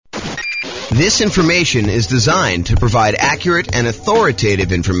This information is designed to provide accurate and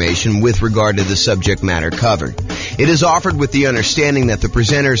authoritative information with regard to the subject matter covered. It is offered with the understanding that the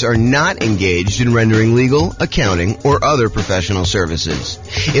presenters are not engaged in rendering legal, accounting, or other professional services.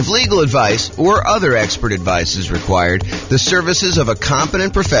 If legal advice or other expert advice is required, the services of a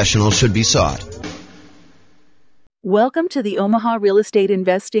competent professional should be sought. Welcome to the Omaha Real Estate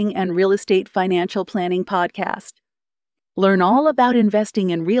Investing and Real Estate Financial Planning Podcast. Learn all about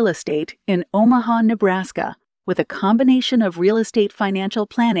investing in real estate in Omaha, Nebraska, with a combination of real estate financial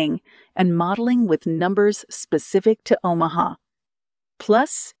planning and modeling with numbers specific to Omaha.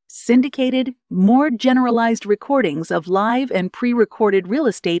 Plus, syndicated, more generalized recordings of live and pre-recorded real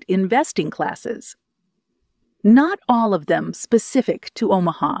estate investing classes. Not all of them specific to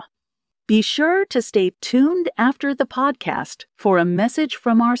Omaha. Be sure to stay tuned after the podcast for a message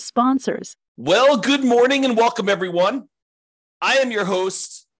from our sponsors. Well, good morning and welcome, everyone. I am your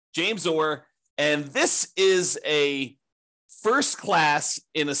host, James Orr, and this is a first class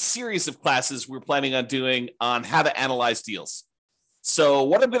in a series of classes we're planning on doing on how to analyze deals. So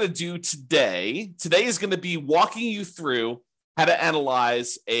what I'm going to do today is going to be walking you through how to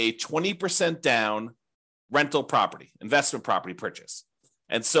analyze a 20% down rental property, investment property purchase.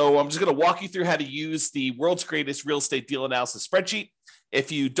 And so I'm just going to walk you through how to use the world's greatest real estate deal analysis spreadsheet.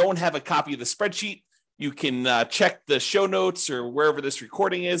 If you don't have a copy of the spreadsheet, you can check the show notes or wherever this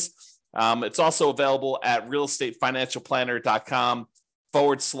recording is. It's also available at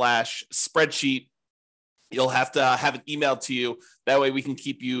realestateFinancialPlanner.com/spreadsheet. You'll have to have it emailed to you. That way we can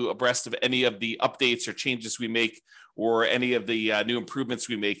keep you abreast of any of the updates or changes we make or any of the new improvements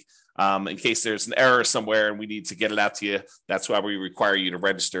we make in case there's an error somewhere and we need to get it out to you. That's why we require you to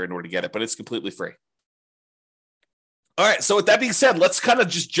register in order to get it, but it's completely free. All right, so with that being said, let's kind of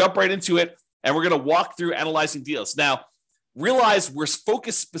just jump right into it. And we're going to walk through analyzing deals. Now, realize we're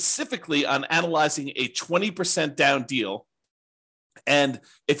focused specifically on analyzing a 20% down deal. And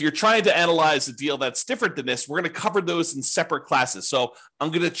if you're trying to analyze a deal that's different than this, we're going to cover those in separate classes. So I'm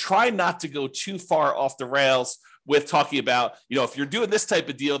going to try not to go too far off the rails with talking about, if you're doing this type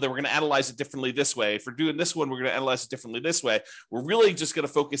of deal, then we're going to analyze it differently this way. If we're doing this one, we're going to analyze it differently this way. We're really just going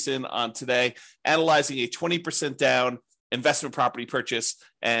to focus in on today, analyzing a 20% down investment property purchase,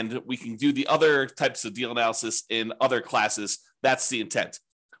 and we can do the other types of deal analysis in other classes. That's the intent.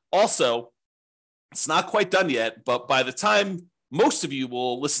 Also, it's not quite done yet, but by the time most of you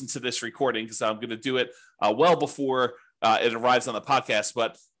will listen to this recording, because I'm going to do it well before it arrives on the podcast,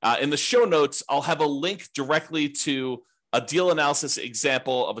 but in the show notes, I'll have a link directly to a deal analysis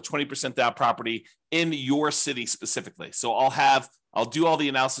example of a 20% down property in your city specifically. So I'll do all the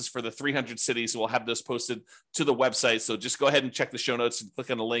analysis for the 300 cities. We'll have those posted to the website. So just go ahead and check the show notes and click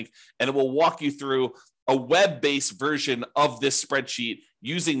on the link, and it will walk you through a web-based version of this spreadsheet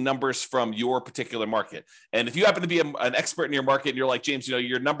using numbers from your particular market. And if you happen to be an expert in your market and you're like, James,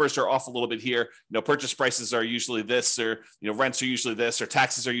 your numbers are off a little bit here. Purchase prices are usually this, or, rents are usually this, or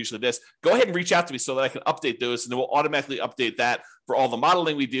taxes are usually this. Go ahead and reach out to me so that I can update those, and it will automatically update that for all the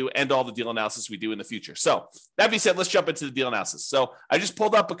modeling we do and all the deal analysis we do in the future. So that being said, let's jump into the deal analysis. So I just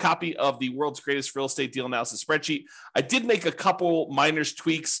pulled up a copy of the world's greatest real estate deal analysis spreadsheet. I did make a couple minor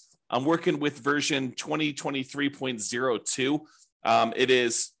tweaks. I'm working with version 2023.02. It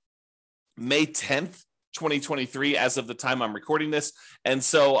is May 10th, 2023, as of the time I'm recording this. And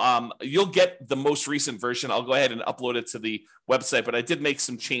so you'll get the most recent version. I'll go ahead and upload it to the website, but I did make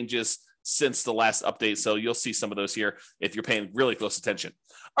some changes since the last update. So you'll see some of those here if you're paying really close attention.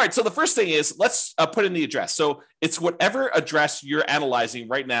 All right. So the first thing is let's put in the address. So it's whatever address you're analyzing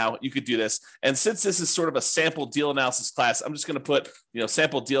right now, you could do this. And since this is sort of a sample deal analysis class, I'm just going to put,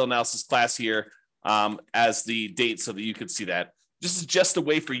 sample deal analysis class here as the date so that you can see that. This is just a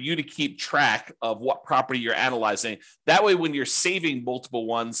way for you to keep track of what property you're analyzing. That way, when you're saving multiple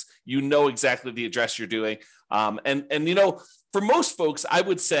ones, you know exactly the address you're doing. And for most folks, I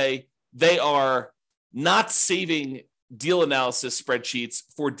would say they are not saving deal analysis spreadsheets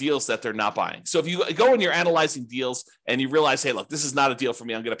for deals that they're not buying. So if you go and you're analyzing deals and you realize, hey, look, this is not a deal for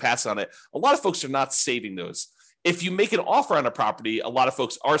me, I'm going to pass on it. A lot of folks are not saving those. If you make an offer on a property, a lot of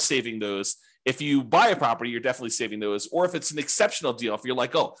folks are saving those. If you buy a property, you're definitely saving those. Or if it's an exceptional deal, if you're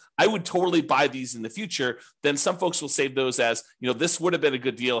like, oh, I would totally buy these in the future, then some folks will save those as, this would have been a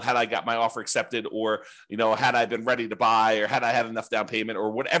good deal had I got my offer accepted, or, had I been ready to buy, or had I had enough down payment,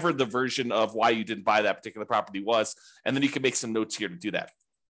 or whatever the version of why you didn't buy that particular property was. And then you can make some notes here to do that.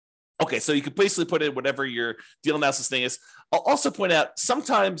 Okay, so you could basically put in whatever your deal analysis thing is. I'll also point out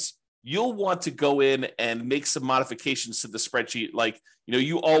sometimes you'll want to go in and make some modifications to the spreadsheet. Like,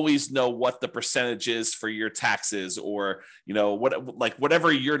 you always know what the percentage is for your taxes, or,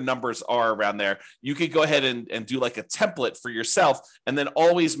 whatever your numbers are around there. You could go ahead and do like a template for yourself, and then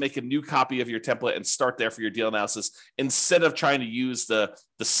always make a new copy of your template and start there for your deal analysis, instead of trying to use the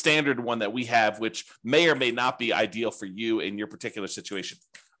standard one that we have, which may or may not be ideal for you in your particular situation.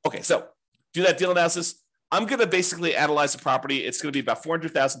 Okay, so do that deal analysis. I'm going to basically analyze the property. It's going to be about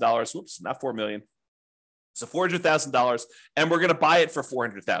 $400,000. Whoops, not $4 million. So $400,000, and we're going to buy it for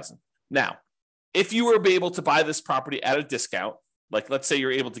 $400,000. Now, if you were able to buy this property at a discount, like let's say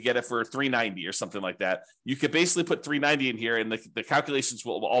you're able to get it for $390 or something like that, you could basically put $390 in here, and the calculations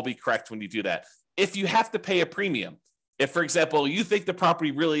will all be correct when you do that. If you have to pay a premium, if, for example, you think the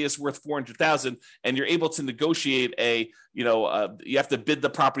property really is worth $400,000 and you're able to negotiate you have to bid the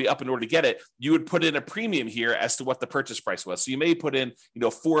property up in order to get it, you would put in a premium here as to what the purchase price was. So you may put in,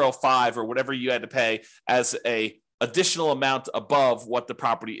 $405 or whatever you had to pay as a additional amount above what the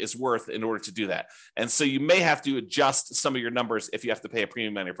property is worth in order to do that. And so you may have to adjust some of your numbers if you have to pay a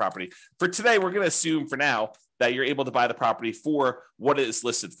premium on your property. For today, we're going to assume for now that you're able to buy the property for what it is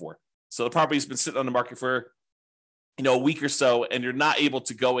listed for. So the property's been sitting on the market for a week or so, and you're not able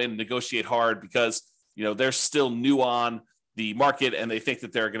to go in and negotiate hard because, they're still new on the market and they think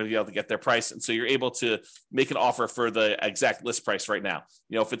that they're going to be able to get their price. And so you're able to make an offer for the exact list price right now.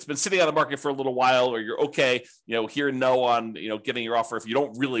 If it's been sitting on the market for a little while, or you're okay, hear no on, getting your offer. If you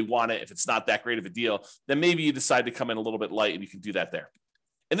don't really want it, if it's not that great of a deal, then maybe you decide to come in a little bit light, and you can do that there.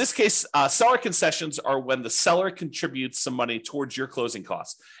 In this case, seller concessions are when the seller contributes some money towards your closing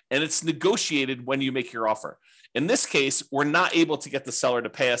costs, and it's negotiated when you make your offer. In this case, we're not able to get the seller to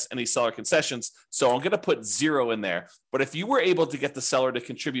pay us any seller concessions, so I'm going to put 0 in there. But if you were able to get the seller to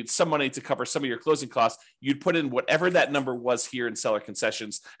contribute some money to cover some of your closing costs, you'd put in whatever that number was here in seller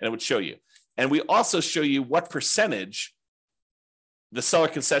concessions, and it would show you. And we also show you what percentage the seller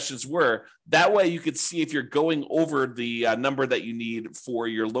concessions were. That way you could see if you're going over the number that you need for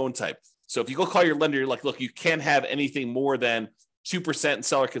your loan type. So if you go call your lender, you're like, look, you can't have anything more than 2% in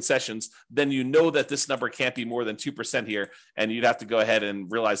seller concessions, then you know that this number can't be more than 2% here. And you'd have to go ahead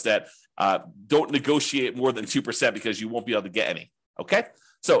and realize that don't negotiate more than 2% because you won't be able to get any. Okay.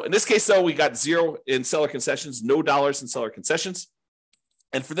 So in this case, though, we got 0 in seller concessions, no dollars in seller concessions.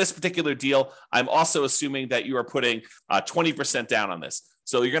 And for this particular deal, I'm also assuming that you are putting 20% down on this.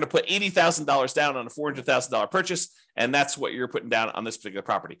 So you're going to put $80,000 down on a $400,000 purchase, and that's what you're putting down on this particular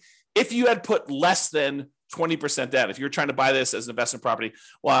property. If you had put less than 20% down, if you're trying to buy this as an investment property,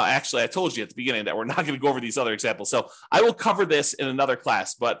 well, actually, I told you at the beginning that we're not going to go over these other examples. So I will cover this in another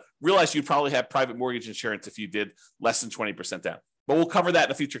class, but realize you'd probably have private mortgage insurance if you did less than 20% down. But we'll cover that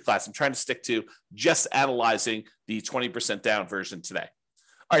in a future class. I'm trying to stick to just analyzing the 20% down version today.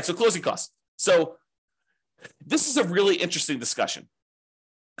 All right, so closing costs. So this is a really interesting discussion.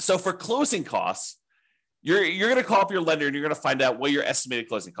 So for closing costs, you're going to call up your lender and you're going to find out what your estimated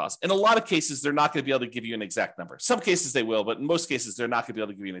closing costs. In a lot of cases, they're not going to be able to give you an exact number. Some cases they will, but in most cases, they're not going to be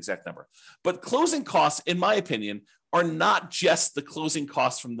able to give you an exact number. But closing costs, in my opinion, are not just the closing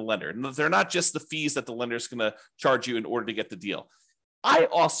costs from the lender. They're not just the fees that the lender is going to charge you in order to get the deal. I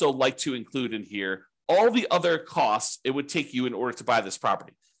also like to include in here all the other costs it would take you in order to buy this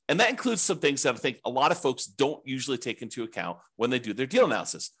property. And that includes some things that I think a lot of folks don't usually take into account when they do their deal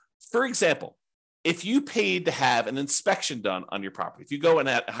analysis. For example, if you paid to have an inspection done on your property, if you go and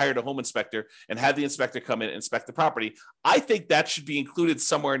hired a home inspector and had the inspector come in and inspect the property, I think that should be included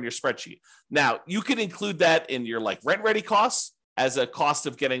somewhere in your spreadsheet. Now, you can include that in your rent ready costs as a cost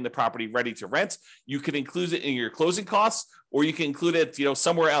of getting the property ready to rent. You can include it in your closing costs, or you can include it,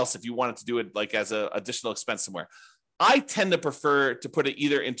 somewhere else if you wanted to do it as an additional expense somewhere. I tend to prefer to put it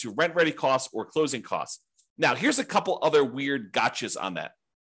either into rent ready costs or closing costs. Now, here's a couple other weird gotchas on that.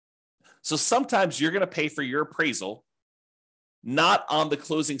 So sometimes you're going to pay for your appraisal not on the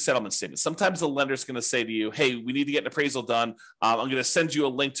closing settlement statement. Sometimes the lender is going to say to you, hey, we need to get an appraisal done. I'm going to send you a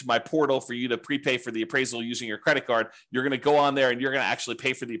link to my portal for you to prepay for the appraisal using your credit card. You're going to go on there and you're going to actually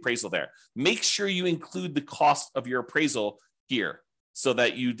pay for the appraisal there. Make sure you include the cost of your appraisal here so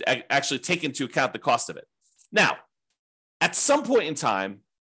that you actually take into account the cost of it. Now, at some point in time,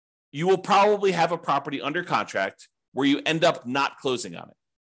 you will probably have a property under contract where you end up not closing on it,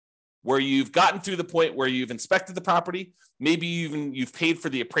 where you've gotten through the point where you've inspected the property, maybe you've paid for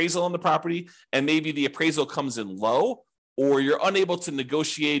the appraisal on the property, and maybe the appraisal comes in low, or you're unable to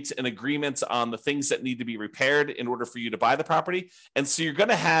negotiate an agreement on the things that need to be repaired in order for you to buy the property. And so you're going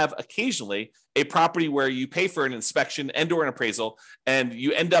to have occasionally a property where you pay for an inspection and or an appraisal, and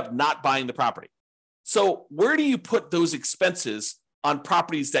you end up not buying the property. So where do you put those expenses on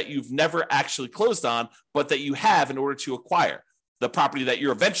properties that you've never actually closed on, but that you have in order to acquire the property that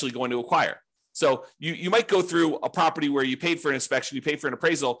you're eventually going to acquire. So you might go through a property where you paid for an inspection, you paid for an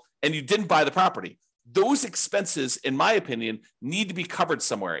appraisal, and you didn't buy the property. Those expenses, in my opinion, need to be covered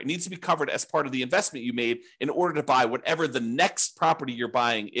somewhere. It needs to be covered as part of the investment you made in order to buy whatever the next property you're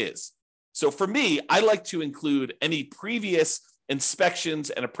buying is. So for me, I like to include any previous inspections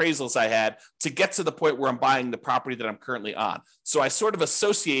and appraisals I had to get to the point where I'm buying the property that I'm currently on. So I sort of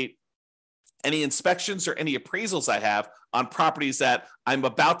associate any inspections or any appraisals I have on properties that I'm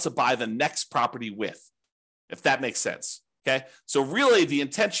about to buy the next property with, if that makes sense. Okay. So really the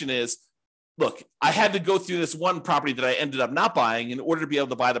intention is, look, I had to go through this one property that I ended up not buying in order to be able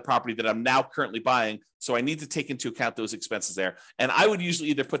to buy the property that I'm now currently buying. So I need to take into account those expenses there. And I would usually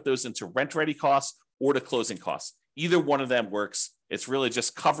either put those into rent ready costs or to closing costs. Either one of them works. It's really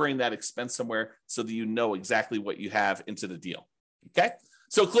just covering that expense somewhere so that you know exactly what you have into the deal. Okay.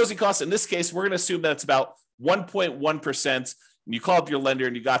 So closing costs, in this case, we're going to assume that it's about 1.1%. And you call up your lender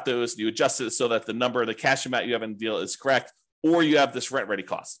and you got those, and you adjust it so that the number, the cash amount you have in the deal is correct, or you have this rent ready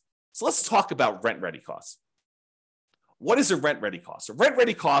cost. So let's talk about rent ready costs. What is a rent ready cost? A rent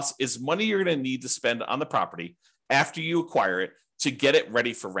ready cost is money you're going to need to spend on the property after you acquire it to get it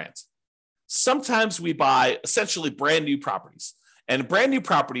ready for rent. Sometimes we buy essentially brand new properties, and brand new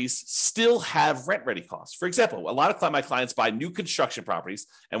properties still have rent ready costs. For example, a lot of my clients buy new construction properties,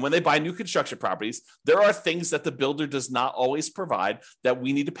 and when they buy new construction properties, there are things that the builder does not always provide that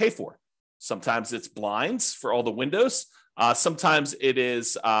we need to pay for. Sometimes it's blinds for all the windows. Sometimes it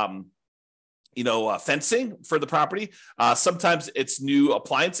is fencing for the property. Sometimes it's new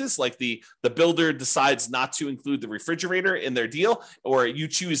appliances, like the builder decides not to include the refrigerator in their deal, or you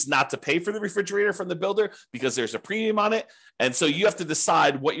choose not to pay for the refrigerator from the builder because there's a premium on it. And so you have to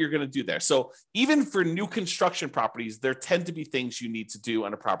decide what you're going to do there. So even for new construction properties, there tend to be things you need to do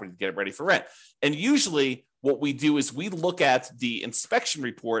on a property to get it ready for rent. And usually what we do is we look at the inspection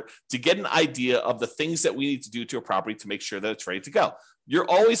report to get an idea of the things that we need to do to a property to make sure that it's ready to go. You're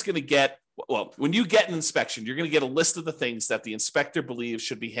always going to get, when you get an inspection, you're going to get a list of the things that the inspector believes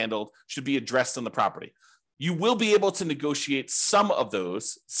should be handled, should be addressed on the property. You will be able to negotiate some of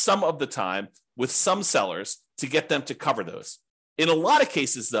those, some of the time, with some sellers to get them to cover those. In a lot of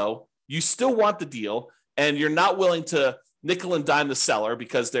cases, though, you still want the deal and you're not willing to nickel and dime the seller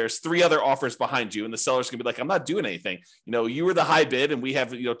because there's 3 other offers behind you, and the seller's gonna be like, I'm not doing anything. You were the high bid and we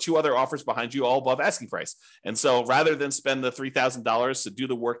have 2 other offers behind you all above asking price. And so rather than spend the $3,000 to do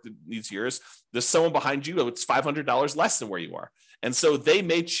the work that needs yours, there's someone behind you it's $500 less than where you are. And so they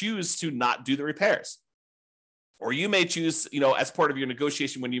may choose to not do the repairs. Or you may choose, as part of your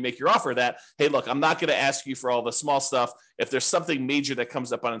negotiation when you make your offer that, hey, look, I'm not going to ask you for all the small stuff. If there's something major that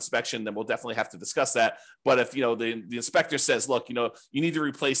comes up on inspection, then we'll definitely have to discuss that. But if, the inspector says, look, you need to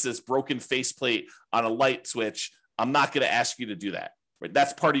replace this broken faceplate on a light switch, I'm not going to ask you to do that. Right?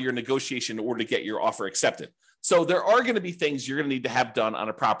 That's part of your negotiation in order to get your offer accepted. So there are going to be things you're going to need to have done on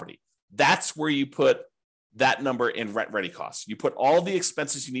a property. That's where you put that number in rent ready costs. You put all the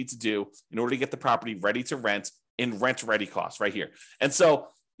expenses you need to do in order to get the property ready to rent in rent ready costs right here. And so,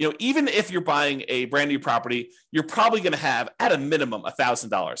 even if you're buying a brand new property, you're probably going to have at a minimum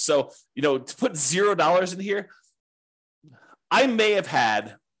 $1,000. So, to put $0 in here, I may have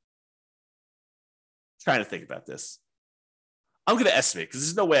had, trying to think about this. I'm going to estimate because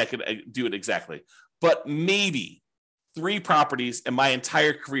there's no way I could do it exactly, but maybe 3 properties in my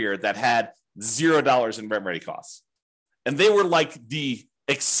entire career that had $0 in rent ready costs. And they were like the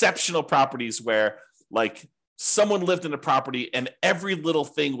exceptional properties where someone lived in the property and every little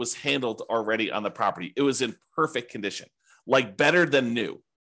thing was handled already on the property. It was in perfect condition, better than new,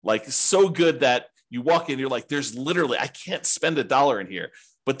 so good that you walk in, you're like, there's literally, I can't spend $1 in here.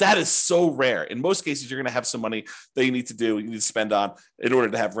 But that is so rare. In most cases, you're going to have some money that you need to spend on in order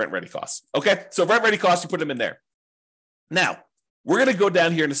to have rent ready costs. Okay. So rent ready costs, you put them in there. Now, we're going to go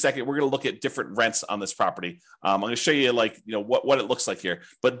down here in a second. We're going to look at different rents on this property. I'm going to show you what it looks like here.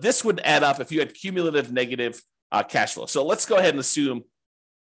 But this would add up if you had cumulative negative cash flow. So let's go ahead and assume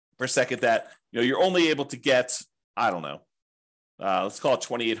for a second that you're only able to get, I don't know, let's call it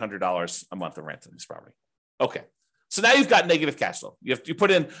 $2,800 a month of rent on this property. Okay. So now you've got negative cash flow. You put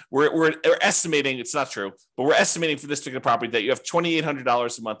in, we're estimating, it's not true, but we're estimating for this particular property that you have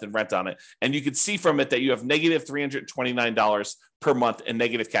 $2,800 a month in rent on it. And you can see from it that you have negative $329 per month in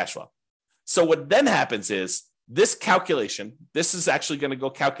negative cash flow. So what then happens is this calculation, this is actually going to go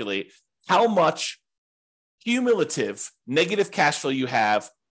calculate how much cumulative negative cash flow you have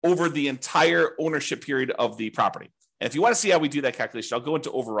over the entire ownership period of the property. And if you want to see how we do that calculation, I'll go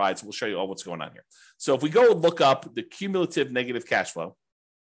into overrides and we'll show you all what's going on here. So if we go look up the cumulative negative cash flow,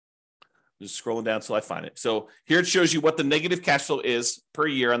 just scrolling down until I find it. So here it shows you what the negative cash flow is per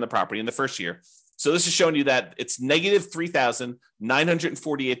year on the property in the first year. So this is showing you that it's negative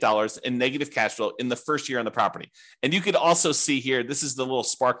 $3,948 in negative cash flow in the first year on the property. And you could also see here, this is the little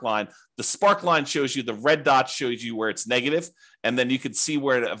spark line. The spark line shows you, the red dot shows you where it's negative, and then you can see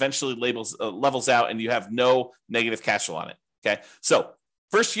where it eventually levels out and you have no negative cash flow on it. Okay, so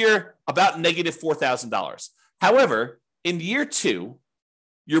first year, about negative $4,000. However, in year two,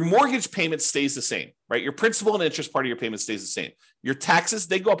 your mortgage payment stays the same, right? Your principal and interest part of your payment stays the same. Your taxes,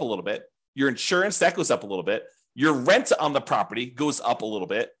 they go up a little bit. Your insurance, that goes up a little bit. Your rent on the property goes up a little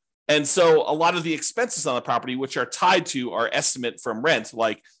bit. And so a lot of the expenses on the property, which are tied to our estimate from rent,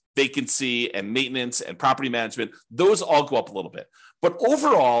 like vacancy and maintenance and property management, those all go up a little bit. But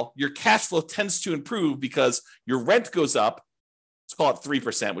overall, your cash flow tends to improve because your rent goes up. Let's call it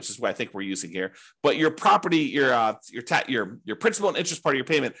 3%, which is what I think we're using here. But your property, your principal and interest part of your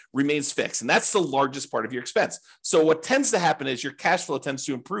payment remains fixed. And that's the largest part of your expense. So what tends to happen is your cash flow tends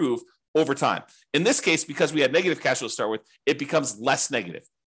to improve over time. In this case, because we had negative cash flow to start with, it becomes less negative.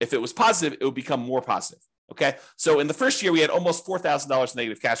 If it was positive, it would become more positive. Okay. So in the first year, we had almost $4,000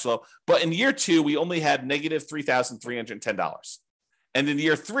 negative cash flow, but in year two, we only had negative $3,310. And in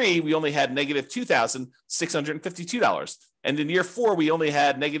year three, we only had negative $2,652. And in year four, we only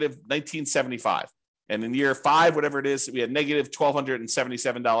had negative $1,975. And in year five, whatever it is, we had negative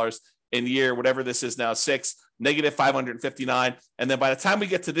 $1,277. In year, whatever this is now, six, negative $559. And then by the time we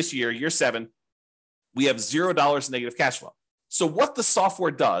get to this year, year seven, we have $0 negative cash flow. So what the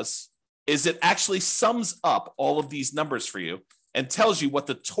software does is it actually sums up all of these numbers for you and tells you what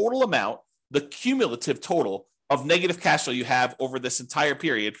the total amount, the cumulative total of negative cash flow you have over this entire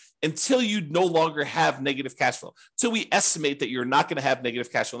period until you no longer have negative cash flow. So we estimate that you're not going to have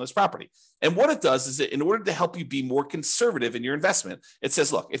negative cash flow on this property. And what it does is that in order to help you be more conservative in your investment, it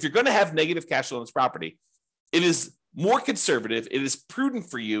says, look, if you're going to have negative cash flow on this property, it is more conservative. It is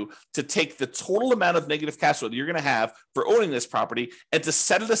prudent for you to take the total amount of negative cash flow that you're going to have for owning this property and to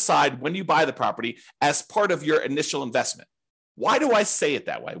set it aside when you buy the property as part of your initial investment. Why do I say it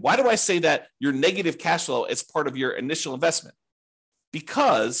that way? Why do I say that your negative cash flow is part of your initial investment?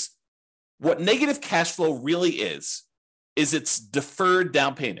 Because what negative cash flow really is it's deferred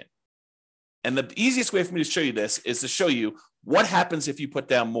down payment. And the easiest way for me to show you this is to show you what happens if you put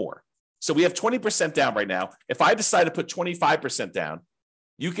down more. So we have 20% down right now. If I decide to put 25% down,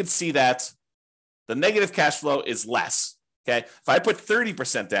 you can see that the negative cash flow is less. Okay. If I put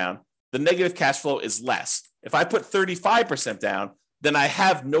 30% down, the negative cash flow is less. If I put 35% down, then I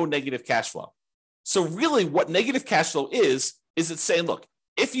have no negative cash flow. So really what negative cash flow is it's saying, look,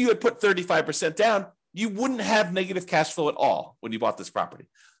 if you had put 35% down, you wouldn't have negative cash flow at all when you bought this property.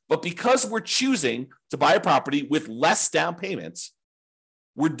 But because we're choosing to buy a property with less down payments,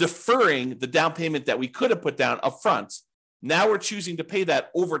 we're deferring the down payment that we could have put down up front. Now we're choosing to pay that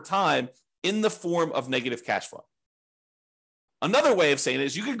over time in the form of negative cash flow. Another way of saying it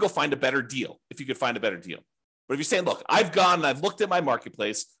is you could go find a better deal if you could find a better deal. But if you're saying, look, I've gone and I've looked at my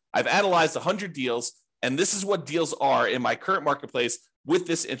marketplace, I've analyzed 100 deals, and this is what deals are in my current marketplace with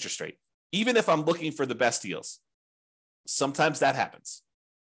this interest rate, even if I'm looking for the best deals. Sometimes that happens.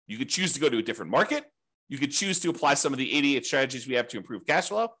 You could choose to go to a different market. You could choose to apply some of the 88 strategies we have to improve cash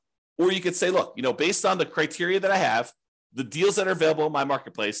flow. Or you could say, look, based on the criteria that I have, the deals that are available in my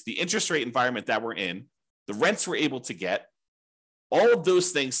marketplace, the interest rate environment that we're in, the rents we're able to get, all of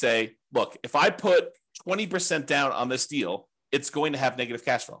those things say, look, if I put 20% down on this deal, it's going to have negative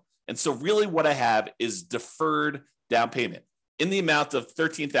cash flow. And so really what I have is deferred down payment in the amount of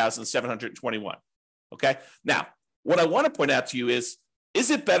 $13,721. Okay. Now, what I want to point out to you is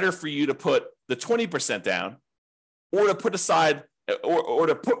it better for you to put the 20% down or to put aside or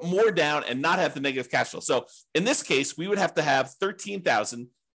to put more down and not have the negative cash flow? So in this case, we would have to have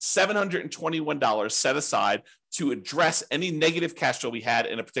 $13,721 set aside to address any negative cash flow we had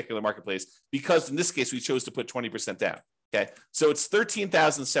in a particular marketplace, because in this case, we chose to put 20% down. Okay. So it's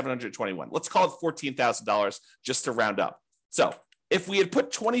 $13,721. Let's call it $14,000 just to round up. So if we had put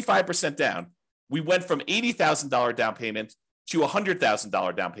 25% down, we went from $80,000 down payment to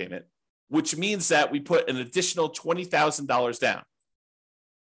 $100,000 down payment, which means that we put an additional $20,000 down.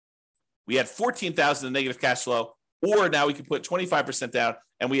 We had $14,000 in negative cash flow, or now we can put 25% down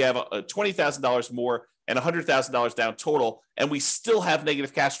and we have $20,000 more and $100,000 down total, and we still have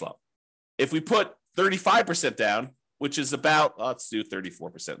negative cash flow. If we put 35% down, which is about, let's do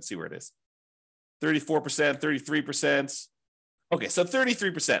 34% and see where it is. 34%, 33%. Okay, so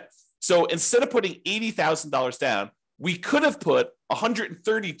 33%. So instead of putting $80,000 down, we could have put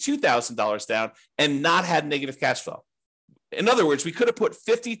 $132,000 down and not had negative cash flow. In other words, we could have put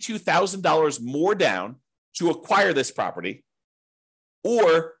 $52,000 more down to acquire this property,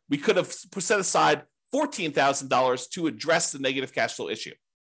 or we could have set aside $14,000 to address the negative cash flow issue.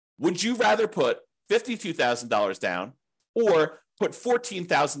 Would you rather put $52,000 down or put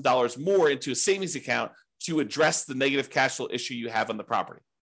 $14,000 more into a savings account to address the negative cash flow issue you have on the property?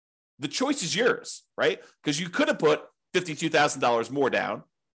 The choice is yours, right? Because you could have put $52,000 more down,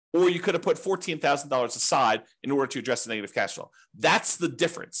 or you could have put $14,000 aside in order to address the negative cash flow. That's the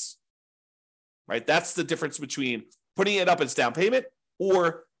difference, right? That's the difference between putting it up as down payment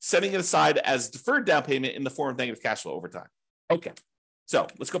or setting it aside as deferred down payment in the form of negative cash flow over time. Okay, so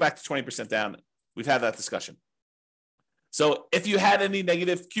let's go back to 20% down. We've had that discussion. So if you had any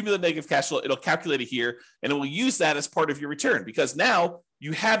cumulative negative cash flow, it'll calculate it here, and it will use that as part of your return, because now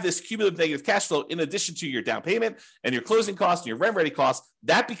you have this cumulative negative cash flow in addition to your down payment and your closing costs and your rent ready costs.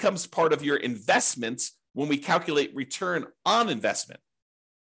 That becomes part of your investments when we calculate return on investment,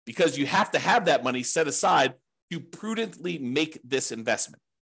 because you have to have that money set aside to prudently make this investment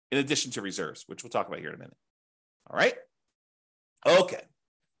in addition to reserves, which we'll talk about here in a minute. All right. Okay.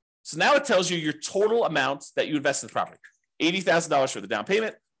 So now it tells you your total amounts that you invest in the property. $80,000 for the down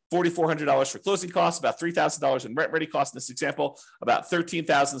payment, $4,400 for closing costs, about $3,000 in rent ready costs in this example, about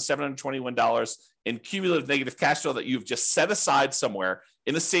 $13,721 in cumulative negative cash flow that you've just set aside somewhere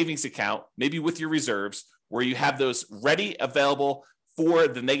in a savings account, maybe with your reserves, where you have those ready, available for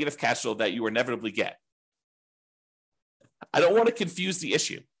the negative cash flow that you inevitably get. I don't want to confuse the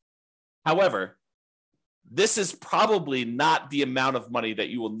issue. However, this is probably not the amount of money that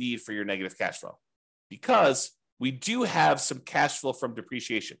you will need for your negative cash flow, because we do have some cash flow from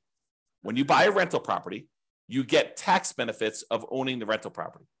depreciation. When you buy a rental property, you get tax benefits of owning the rental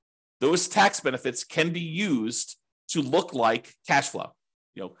property. Those tax benefits can be used to look like cash flow,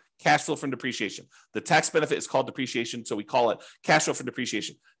 cash flow from depreciation. The tax benefit is called depreciation, so we call it cash flow from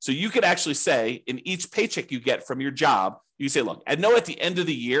depreciation. So you could actually say in each paycheck you get from your job, you say, look, I know at the end of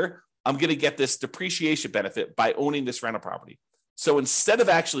the year, I'm going to get this depreciation benefit by owning this rental property. So instead of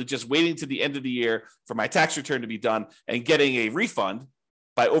actually just waiting to the end of the year for my tax return to be done and getting a refund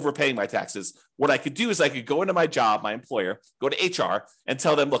by overpaying my taxes, what I could do is I could go into my job, my employer, go to HR and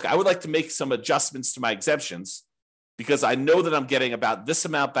tell them, look, I would like to make some adjustments to my exemptions because I know that I'm getting about this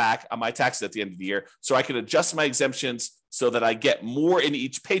amount back on my taxes at the end of the year. So I can adjust my exemptions so that I get more in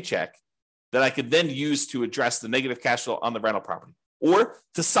each paycheck that I could then use to address the negative cash flow on the rental property, or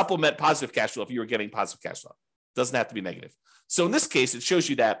to supplement positive cash flow if you were getting positive cash flow. It doesn't have to be negative. So in this case, it shows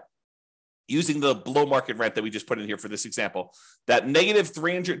you that using the below market rent that we just put in here for this example, that negative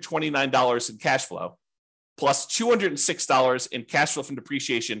 $329 in cash flow plus $206 in cash flow from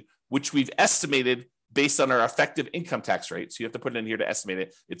depreciation, which we've estimated based on our effective income tax rate. So you have to put it in here to estimate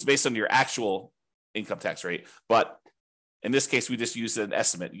it. It's based on your actual income tax rate. But in this case, we just use an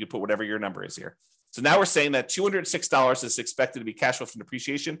estimate. You can put whatever your number is here. So now we're saying that $206 is expected to be cash flow from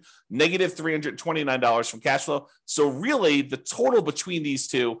depreciation, negative $329 from cash flow. So really the total between these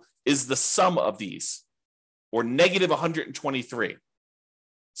two is the sum of these, or negative 123.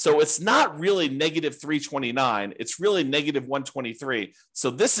 So it's not really negative 329, it's really negative 123.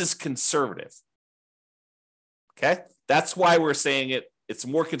 So this is conservative. Okay, that's why we're saying it's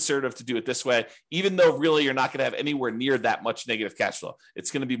more conservative to do it this way, even though really you're not going to have anywhere near that much negative cash flow.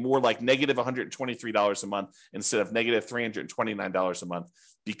 It's going to be more like negative $123 a month instead of negative $329 a month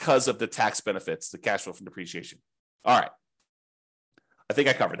because of the tax benefits, the cash flow from depreciation. All right. I think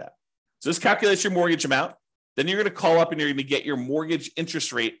I covered that. So this calculates your mortgage amount. Then you're going to call up and you're going to get your mortgage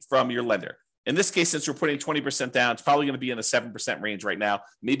interest rate from your lender. In this case, since we're putting 20% down, it's probably going to be in the 7% range right now,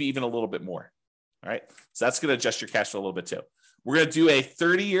 maybe even a little bit more. All right. So that's going to adjust your cash flow a little bit too. We're going to do a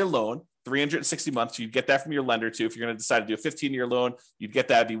 30-year loan, 360 months. You'd get that from your lender too. If you're going to decide to do a 15-year loan, you'd get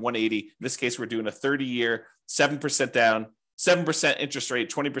that, it'd be 180. In this case, we're doing a 30-year, 7% down, 7% interest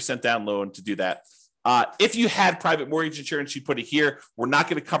rate, 20% down loan to do that. If you had private mortgage insurance, you put it here. We're not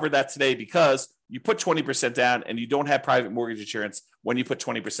going to cover that today because you put 20% down and you don't have private mortgage insurance when you put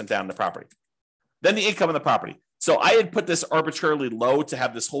 20% down in the property. Then the income of the property. So I had put this arbitrarily low to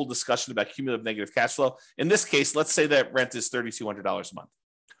have this whole discussion about cumulative negative cash flow. In this case, let's say that rent is $3,200 a month,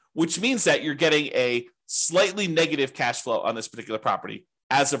 which means that you're getting a slightly negative cash flow on this particular property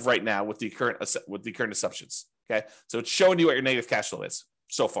as of right now with the current assumptions. Okay, so it's showing you what your negative cash flow is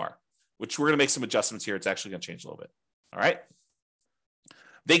so far, which we're going to make some adjustments here. It's actually going to change a little bit. All right.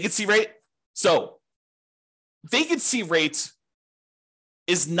 Vacancy rate. So vacancy rate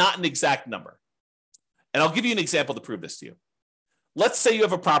is not an exact number. And I'll give you an example to prove this to you. Let's say you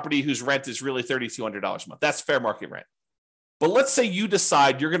have a property whose rent is really $3,200 a month. That's fair market rent. But let's say you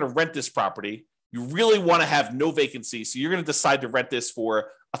decide you're going to rent this property. You really want to have no vacancy. So you're going to decide to rent this for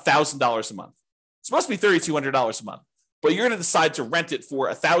 $1,000 a month. It's supposed to be $3,200 a month, but you're going to decide to rent it for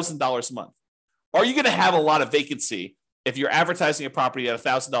 $1,000 a month. Are you going to have a lot of vacancy if you're advertising a property at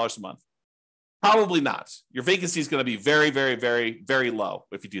 $1,000 a month? Probably not. Your vacancy is going to be very, very, very, very low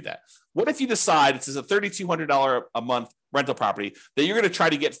if you do that. What if you decide it's a $3,200 a month rental property that you're going to try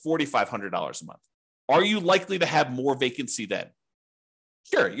to get $4,500 a month? Are you likely to have more vacancy then?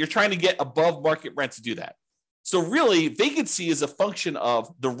 Sure, you're trying to get above market rent to do that. So really, vacancy is a function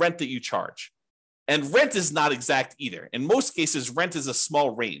of the rent that you charge. And rent is not exact either. In most cases, rent is a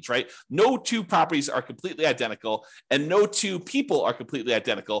small range, right? No two properties are completely identical, and no two people are completely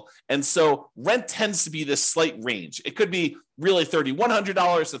identical. And so rent tends to be this slight range. It could be really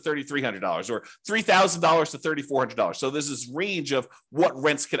 $3,100 to $3,300 or $3,000 to $3,400. So there's this range of what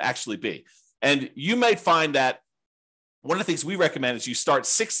rents could actually be. And you might find that one of the things we recommend is you start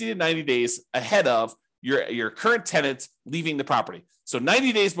 60 to 90 days ahead of your current tenant leaving the property. So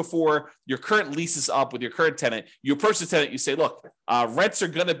 90 days before your current lease is up with your current tenant, you approach the tenant, you say, look, rents are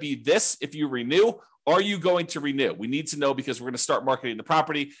going to be this if you renew. Are you going to renew? We need to know because we're going to start marketing the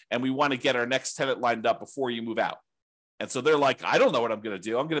property and we want to get our next tenant lined up before you move out. And so they're like, I don't know what I'm going to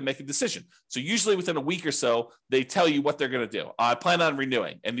do. I'm going to make a decision. So usually within a week or so, they tell you what they're going to do. I plan on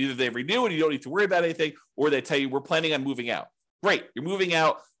renewing. And either they renew and you don't need to worry about anything, or they tell you we're planning on moving out. Great, you're moving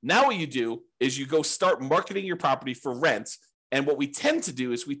out. Now what you do is you go start marketing your property for rent. And what we tend to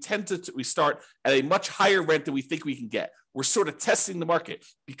do is we start at a much higher rent than we think we can get. We're sort of testing the market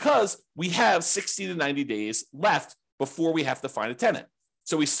because we have 60 to 90 days left before we have to find a tenant.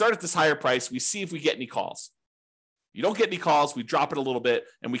 So we start at this higher price. We see if we get any calls. You don't get any calls, we drop it a little bit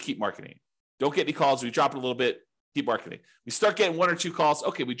and we keep marketing. Don't get any calls, we drop it a little bit, keep marketing. We start getting one or two calls.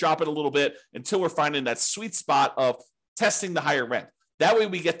 Okay, we drop it a little bit until we're finding that sweet spot of testing the higher rent. That way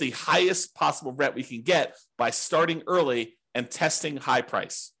we get the highest possible rent we can get by starting early and testing high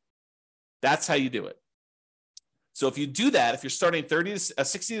price. That's how you do it. So if you do that, if you're starting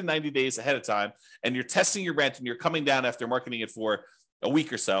 60 to 90 days ahead of time and you're testing your rent and you're coming down after marketing it for a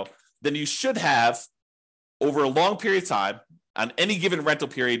week or so, then you should have, over a long period of time, on any given rental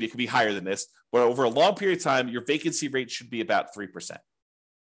period, it could be higher than this, but over a long period of time, your vacancy rate should be about 3%.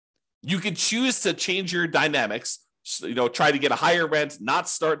 You can choose to change your dynamics, try to get a higher rent, not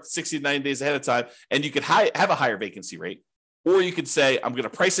start 60 to 90 days ahead of time, and you could have a higher vacancy rate. Or you could say, I'm going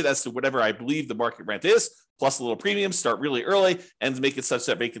to price it as to whatever I believe the market rent is, plus a little premium, start really early, and make it such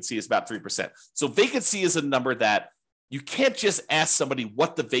that vacancy is about 3%. So vacancy is a number that you can't just ask somebody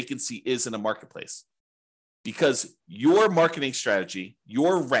what the vacancy is in a marketplace, because your marketing strategy,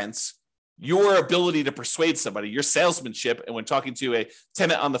 your rents, your ability to persuade somebody, your salesmanship, and when talking to a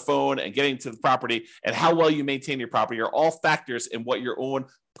tenant on the phone and getting to the property, and how well you maintain your property are all factors in what your own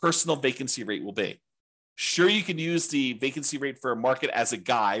personal vacancy rate will be. Sure, you can use the vacancy rate for a market as a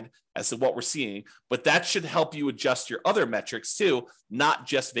guide as to what we're seeing, but that should help you adjust your other metrics too, not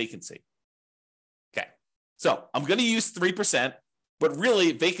just vacancy. Okay, so I'm going to use 3%. But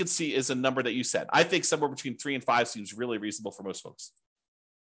really, vacancy is a number that you said. I think somewhere between 3 and 5 seems really reasonable for most folks.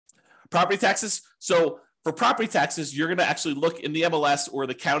 Property taxes. So for property taxes, you're going to actually look in the MLS or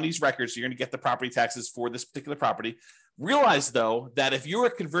the county's records. You're going to get the property taxes for this particular property. Realize, though, that if you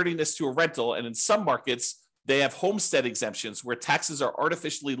are converting this to a rental, and in some markets, they have homestead exemptions where taxes are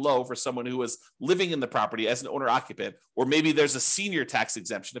artificially low for someone who is living in the property as an owner occupant, or maybe there's a senior tax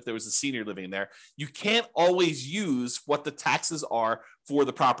exemption if there was a senior living there. You can't always use what the taxes are for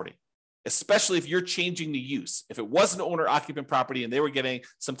the property, especially if you're changing the use. If it was an owner occupant property and they were getting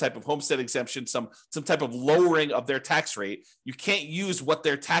some type of homestead exemption, some type of lowering of their tax rate, you can't use what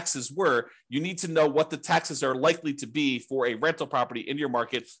their taxes were. You need to know what the taxes are likely to be for a rental property in your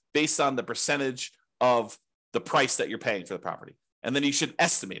market based on the percentage of the price that you're paying for the property. And then you should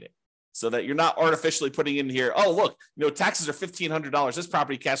estimate it so that you're not artificially putting in here, oh, look, taxes are $1,500. This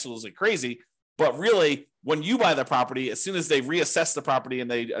property cash flows like crazy. But really, when you buy the property, as soon as they reassess the property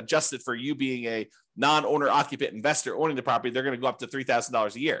and they adjust it for you being a non-owner occupant investor owning the property, they're going to go up to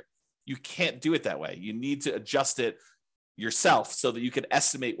 $3,000 a year. You can't do it that way. You need to adjust it yourself so that you can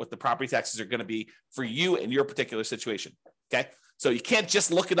estimate what the property taxes are going to be for you in your particular situation. Okay. So you can't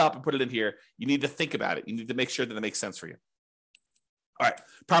just look it up and put it in here. You need to think about it. You need to make sure that it makes sense for you. All right.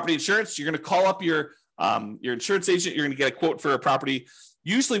 Property insurance. You're going to call up your insurance agent. You're going to get a quote for a property.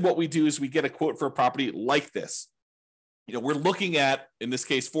 Usually what we do is we get a quote for a property like this. We're looking at, in this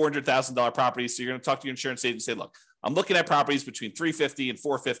case, $400,000 properties. So you're going to talk to your insurance agent and say, look, I'm looking at properties between $350,000 and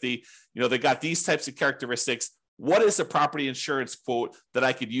 $450,000. They got these types of characteristics. what is a property insurance quote that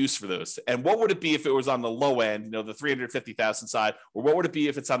I could use for those? And what would it be if it was on the low end, the 350,000 side, or what would it be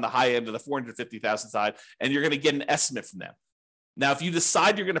if it's on the high end of the 450,000 side? And you're going to get an estimate from them. Now, if you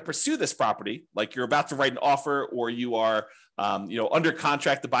decide you're going to pursue this property, like you're about to write an offer, or you are, under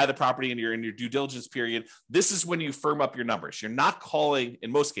contract to buy the property and you're in your due diligence period, this is when you firm up your numbers. You're not calling,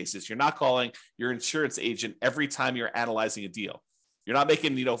 in most cases, you're not calling your insurance agent every time you're analyzing a deal. You're not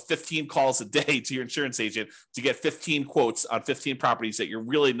making, 15 calls a day to your insurance agent to get 15 quotes on 15 properties that you're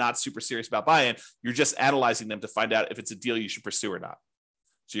really not super serious about buying. You're just analyzing them to find out if it's a deal you should pursue or not.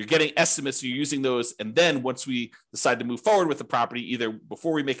 So you're getting estimates, you're using those. And then once we decide to move forward with the property, either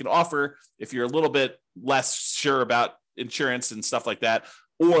before we make an offer, if you're a little bit less sure about insurance and stuff like that,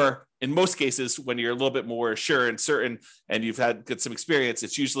 or in most cases, when you're a little bit more sure and certain and you've got some experience,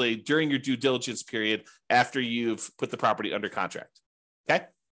 it's usually during your due diligence period after you've put the property under contract. Okay.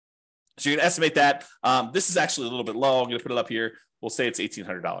 So you're going to estimate that. This is actually a little bit low. I'm going to put it up here. We'll say it's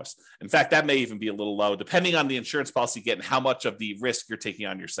 $1,800. In fact, that may even be a little low, depending on the insurance policy you get and how much of the risk you're taking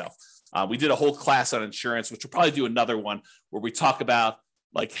on yourself. We did a whole class on insurance, which we'll probably do another one where we talk about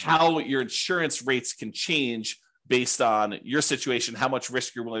like how your insurance rates can change based on your situation, how much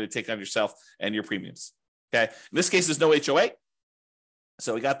risk you're willing to take on yourself and your premiums. Okay. In this case, there's no HOA.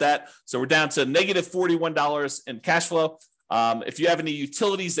 So we got that. So we're down to negative $41 in cash flow. If you have any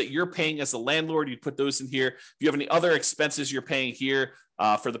utilities that you're paying as a landlord, you put those in here. If you have any other expenses you're paying here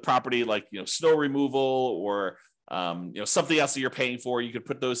for the property, like snow removal or something else that you're paying for, you could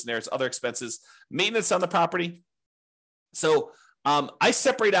put those in there as other expenses. Maintenance on the property. So I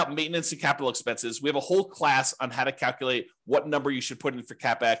separate out maintenance and capital expenses. We have a whole class on how to calculate what number you should put in for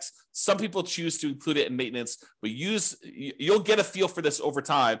CapEx. Some people choose to include it in maintenance, but you'll get a feel for this over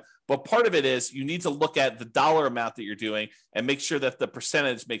time. But part of it is you need to look at the dollar amount that you're doing and make sure that the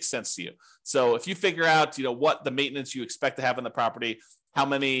percentage makes sense to you. So if you figure out, what the maintenance you expect to have on the property, how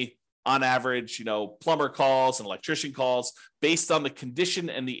many on average, plumber calls and electrician calls based on the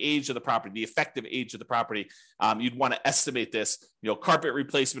condition and the age of the property, the effective age of the property. You'd want to estimate this, carpet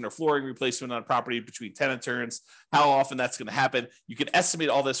replacement or flooring replacement on a property between tenant turns, how often that's going to happen. You can estimate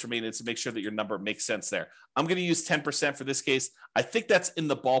all this for maintenance and make sure that your number makes sense there. I'm going to use 10% for this case. I think that's in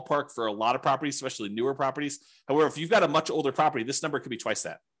the ballpark for a lot of properties, especially newer properties. However, if you've got a much older property, this number could be twice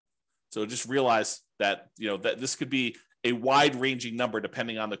that. So just realize that, that this could be a wide-ranging number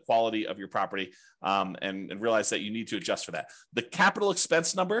depending on the quality of your property, and realize that you need to adjust for that. The capital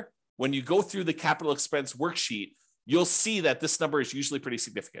expense number, when you go through the capital expense worksheet, you'll see that this number is usually pretty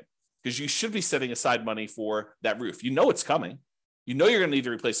significant because you should be setting aside money for that roof. It's coming. You're going to need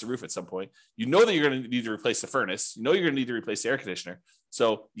to replace the roof at some point. That you're going to need to replace the furnace. You're going to need to replace the air conditioner.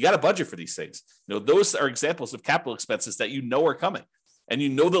 So you got a budget for these things. Those are examples of capital expenses that are coming. And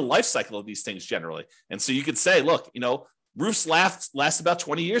the life cycle of these things generally. And so you could say, look, roofs last about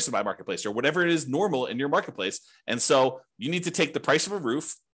 20 years in my marketplace or whatever it is normal in your marketplace. And so you need to take the price of a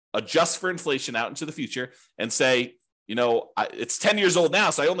roof, adjust for inflation out into the future and say, it's 10 years old now,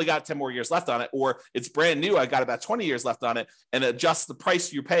 so I only got 10 more years left on it. Or it's brand new, I got about 20 years left on it, and adjust the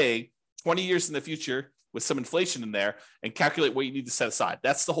price you're paying 20 years in the future with some inflation in there and calculate what you need to set aside.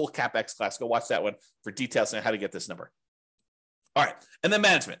 That's the whole CapEx class. Go watch that one for details on how to get this number. All right. And then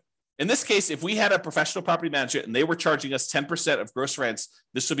management. In this case, if we had a professional property manager and they were charging us 10% of gross rents,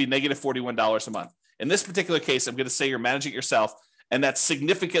 this would be negative $41 a month. In this particular case, I'm going to say you're managing it yourself, and that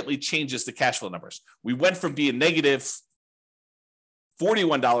significantly changes the cash flow numbers. We went from being negative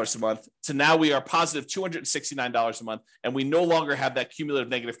 $41 a month to now we are positive $269 a month, and we no longer have that cumulative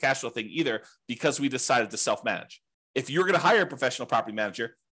negative cash flow thing either because we decided to self-manage. If you're going to hire a professional property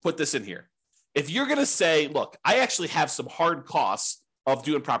manager, put this in here. If you're going to say, look, I actually have some hard costs of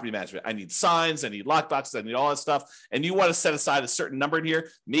doing property management. I need signs, I need lockboxes, I need all that stuff. And you want to set aside a certain number in here.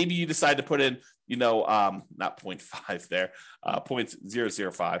 Maybe you decide to put in, not 0.5 there,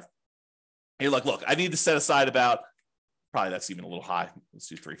 0.005. Hey, look, I need to set aside probably that's even a little high. Let's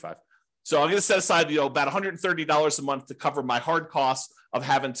do 3.5. So I'm going to set aside, about $130 a month to cover my hard costs of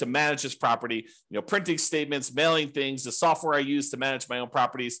having to manage this property, printing statements, mailing things, the software I use to manage my own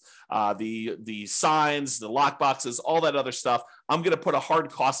properties, the signs, the lock boxes, all that other stuff. I'm going to put a hard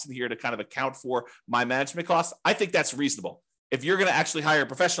cost in here to kind of account for my management costs. I think that's reasonable. If you're going to actually hire a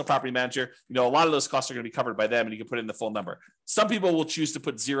professional property manager, a lot of those costs are going to be covered by them and you can put in the full number. Some people will choose to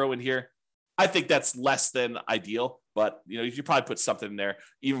put 0 in here. I think that's less than ideal, but you should probably put something in there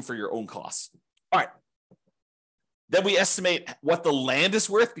even for your own costs. All right. Then we estimate what the land is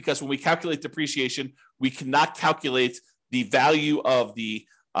worth because when we calculate depreciation, we cannot calculate the value of the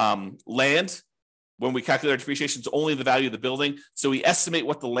land when we calculate our depreciation, it's only the value of the building. So we estimate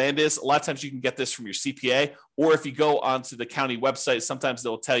what the land is. A lot of times you can get this from your CPA, or if you go onto the county website, sometimes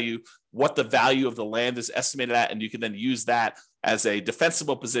they'll tell you what the value of the land is estimated at, and you can then use that as a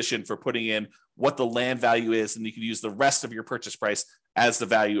defensible position for putting in what the land value is, and you can use the rest of your purchase price as the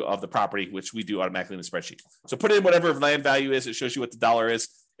value of the property, which we do automatically in the spreadsheet. So put in whatever land value is. It shows you what the dollar is.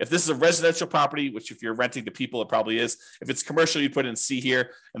 If this is a residential property, which if you're renting to people, it probably is. If it's commercial, you put in C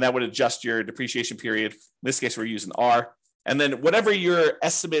here, and that would adjust your depreciation period. In this case, we're using R. And then whatever your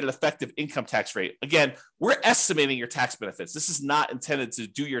estimated effective income tax rate, again, we're estimating your tax benefits. This is not intended to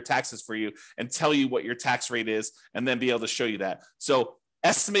do your taxes for you and tell you what your tax rate is and then be able to show you that. So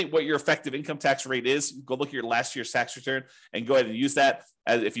estimate what your effective income tax rate is. Go look at your last year's tax return and go ahead and use that.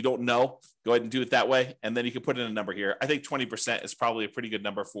 As if you don't know, go ahead and do it that way. And then you can put in a number here. I think 20% is probably a pretty good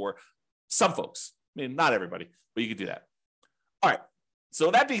number for some folks. I mean, not everybody, but you can do that. All right. So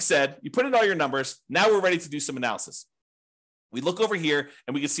that being said, you put in all your numbers. Now we're ready to do some analysis. We look over here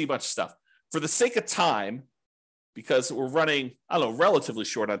and we can see a bunch of stuff. For the sake of time, because we're running, I don't know, relatively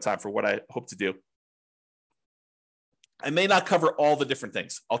short on time for what I hope to do, I may not cover all the different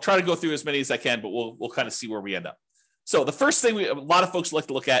things. I'll try to go through as many as I can, but we'll kind of see where we end up. So the first thing a lot of folks like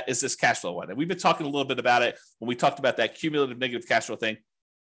to look at is this cash flow one. And we've been talking a little bit about it when we talked about that cumulative negative cash flow thing.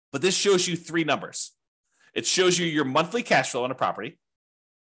 But this shows you three numbers. It shows you your monthly cash flow on a property,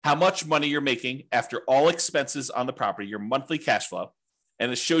 how much money you're making after all expenses on the property, your monthly cash flow.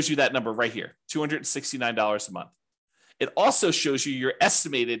 And it shows you that number right here, $269 a month. It also shows you your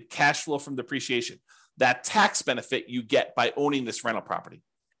estimated cash flow from depreciation, that tax benefit you get by owning this rental property.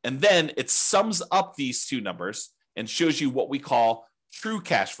 And then it sums up these two numbers and shows you what we call true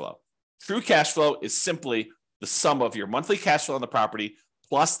cash flow. True cash flow is simply the sum of your monthly cash flow on the property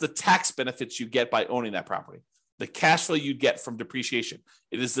plus the tax benefits you get by owning that property, the cash flow you'd get from depreciation.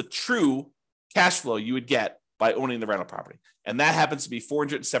 It is the true cash flow you would get by owning the rental property. And that happens to be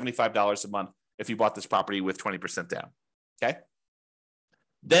 $475 a month if you bought this property with 20% down, okay?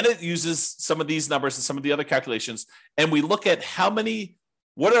 Then it uses some of these numbers and some of the other calculations, and we look at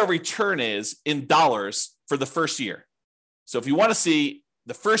what our return is in dollars for the first year. So if you want to see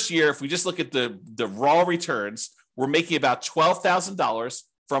the first year, if we just look at the raw returns, we're making about $12,000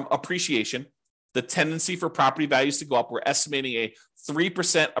 from appreciation. The tendency for property values to go up, we're estimating a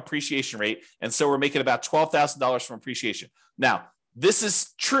 3% appreciation rate. And so we're making about $12,000 from appreciation. Now, this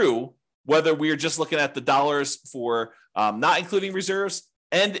is true whether we are just looking at the dollars for not including reserves,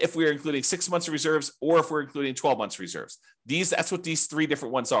 and if we're including 6 months of reserves, or if we're including 12 months of reserves. That's what these three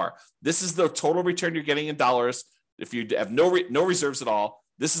different ones are. This is the total return you're getting in dollars if you have no reserves at all.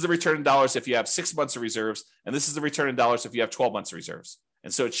 This is the return in dollars if you have 6 months of reserves, and this is the return in dollars if you have 12 months of reserves.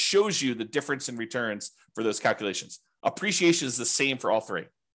 And so it shows you the difference in returns for those calculations. Appreciation is the same for all three,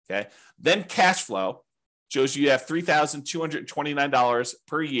 okay? Then cash flow shows you have $3,229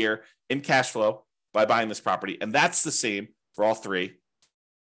 per year in cash flow by buying this property, and that's the same for all three.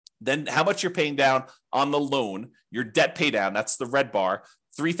 Then how much you're paying down on the loan, your debt pay down, that's the red bar.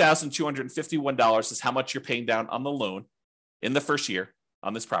 $3,251 is how much you're paying down on the loan in the first year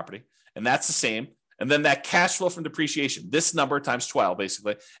on this property. And that's the same. And then that cash flow from depreciation, this number times 12,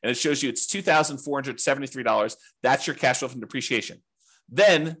 basically. And it shows you it's $2,473. That's your cash flow from depreciation.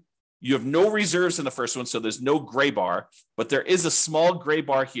 Then you have no reserves in the first one, so there's no gray bar, but there is a small gray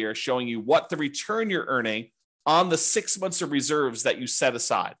bar here showing you what the return you're earning on the 6 months of reserves that you set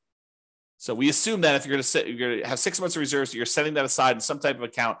aside. So we assume that if you're going to have 6 months of reserves, you're setting that aside in some type of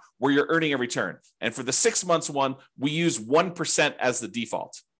account where you're earning a return. And for the 6 months one, we use 1% as the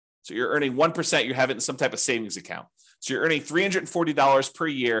default. So you're earning 1%, you have it in some type of savings account. So you're earning $340 per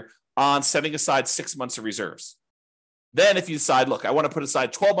year on setting aside 6 months of reserves. Then if you decide, look, I want to put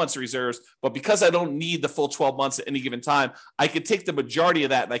aside 12 months of reserves, but because I don't need the full 12 months at any given time, I could take the majority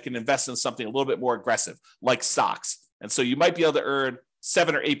of that and I can invest in something a little bit more aggressive, like stocks. And so you might be able to earn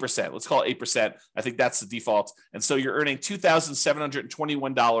 7 or 8%. Let's call it 8%. I think that's the default. And so you're earning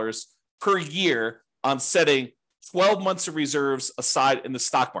 $2,721 per year on setting 12 months of reserves aside in the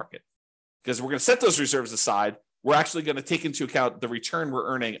stock market. Because we're going to set those reserves aside, we're actually going to take into account the return we're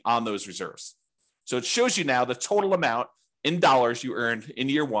earning on those reserves. So it shows you now the total amount in dollars you earned in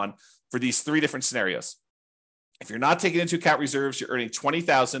year one for these three different scenarios. If you're not taking into account reserves, you're earning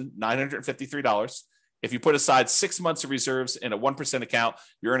 $20,953. If you put aside 6 months of reserves in a 1% account,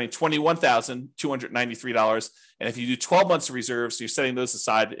 you're earning $21,293. And if you do 12 months of reserves, so you're setting those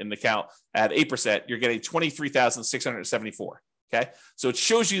aside in the account at 8%, you're getting $23,674. Okay. So it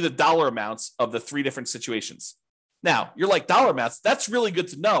shows you the dollar amounts of the three different situations. Now, you're like, dollar amounts, that's really good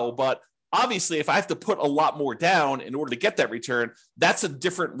to know, but Obviously, if I have to put a lot more down in order to get that return, that's a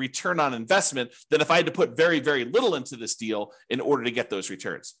different return on investment than if I had to put very, very little into this deal in order to get those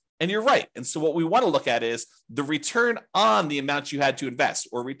returns. And you're right. And so what we want to look at is the return on the amount you had to invest,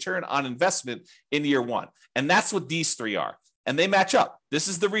 or return on investment in year one. And that's what these three are. And they match up. This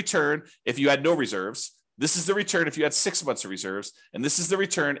is the return if you had no reserves. This is the return if you had 6 months of reserves. And this is the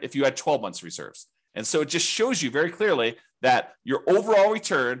return if you had 12 months of reserves. And so it just shows you very clearly that your overall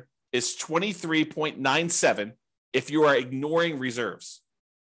return is 23.97 if you are ignoring reserves,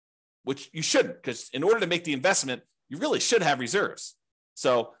 which you shouldn't, because in order to make the investment, you really should have reserves.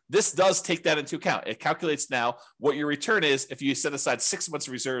 So this does take that into account. It calculates now what your return is if you set aside 6 months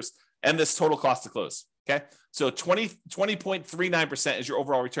of reserves and this total cost to close. Okay. So 20.39% is your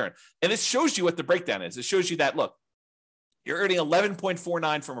overall return. And it shows you what the breakdown is. It shows you that, look, you're earning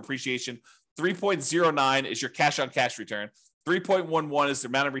 11.49 from appreciation. 3.09 is your cash on cash return. 3.11 is the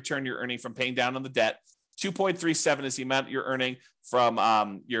amount of return you're earning from paying down on the debt. 2.37 is the amount you're earning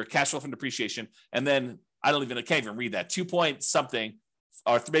from your cash flow from depreciation. And then I can't even read that. 2 point something,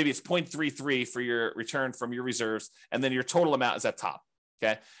 or maybe it's 0.33 for your return from your reserves. And then your total amount is at top.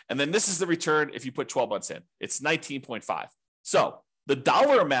 Okay. And then this is the return if you put 12 months in. It's 19.5. So the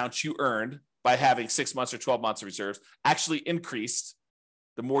dollar amount you earned by having 6 months or 12 months of reserves actually increased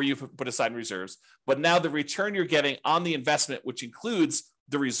the more you put aside in reserves. But now the return you're getting on the investment, which includes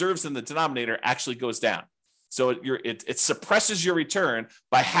the reserves in the denominator, actually goes down. So it suppresses your return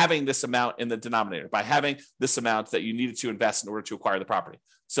by having this amount in the denominator, by having this amount that you needed to invest in order to acquire the property.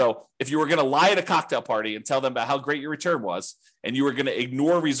 So if you were going to lie at a cocktail party and tell them about how great your return was, and you were going to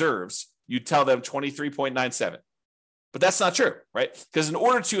ignore reserves, you'd tell them 23.97. But that's not true, right? Because in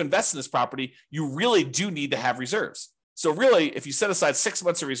order to invest in this property, you really do need to have reserves. So really, if you set aside 6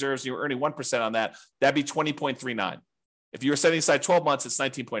 months of reserves and you were earning 1% on that, that'd be 20.39. If you were setting aside 12 months, it's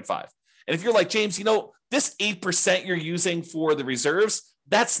 19.5. And if you're like, James, this 8% you're using for the reserves,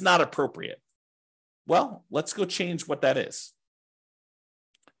 that's not appropriate. Well, let's go change what that is.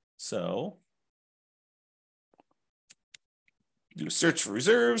 So do a search for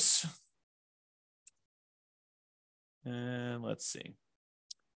reserves. And let's see.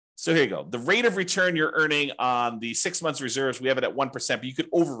 So here you go. The rate of return you're earning on the 6 months reserves, we have it at 1%, but you could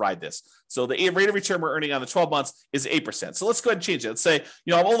override this. So the rate of return we're earning on the 12 months is 8%. So let's go ahead and change it. Let's say,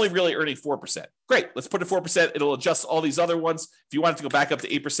 I'm only really earning 4%. Great. Let's put it 4%. It'll adjust all these other ones. If you want it to go back up to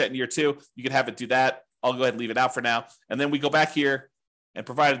 8% in year two, you can have it do that. I'll go ahead and leave it out for now. And then we go back here, and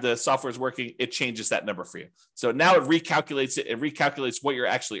provided the software is working, it changes that number for you. So now it recalculates it. It recalculates what you're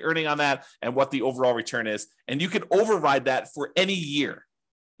actually earning on that and what the overall return is. And you can override that for any year.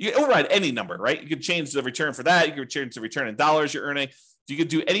 You can override any number, right? You can change the return for that. You can change the return in dollars you're earning. You can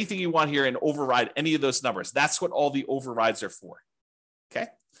do anything you want here and override any of those numbers. That's what all the overrides are for. Okay.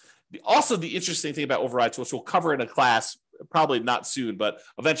 Also, the interesting thing about overrides, which we'll cover in a class, probably not soon, but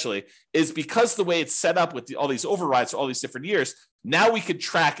eventually, is because the way it's set up with all these overrides for all these different years, now we could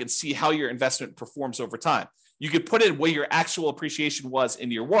track and see how your investment performs over time. You could put in what your actual appreciation was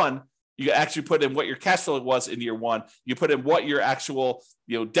in year one. You could actually put in what your cash flow was in year one. You put in what your actual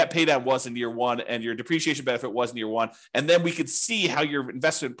debt pay down was in year one and your depreciation benefit was in year one. And then we could see how your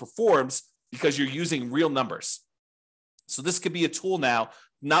investment performs because you're using real numbers. So this could be a tool now,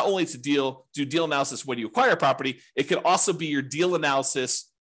 not only to do deal analysis when you acquire a property, it could also be your deal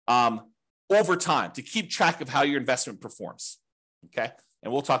analysis over time to keep track of how your investment performs. Okay.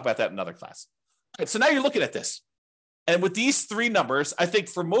 And we'll talk about that in another class. All right, so now you're looking at this. And with these three numbers, I think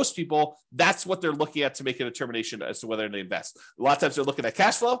for most people, that's what they're looking at to make a determination as to whether they invest. A lot of times they're looking at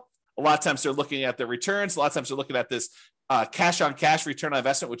cash flow. A lot of times they're looking at their returns. A lot of times they're looking at this cash on cash return on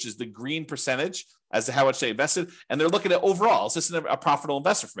investment, which is the green percentage as to how much they invested. And they're looking at overall, is this a profitable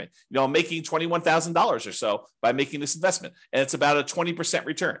investment for me? I'm making $21,000 or so by making this investment. And it's about a 20%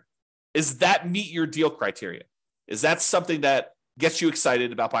 return. Is that meet your deal criteria? Is that something that gets you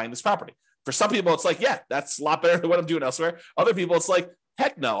excited about buying this property? For some people, it's like, yeah, that's a lot better than what I'm doing elsewhere. Other people, it's like,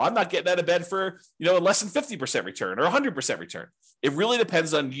 heck no, I'm not getting out of bed for, less than 50% return or 100% return. It really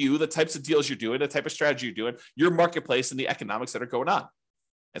depends on you, the types of deals you're doing, the type of strategy you're doing, your marketplace and the economics that are going on.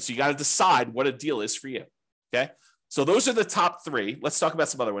 And so you got to decide what a deal is for you. Okay. So those are the top three. Let's talk about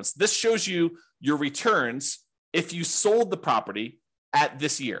some other ones. This shows you your returns if you sold the property at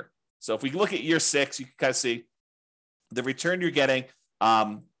this year. So if we look at year 6, you can kind of see the return you're getting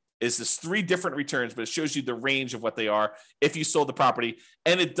is this 3 different returns, but it shows you the range of what they are if you sold the property.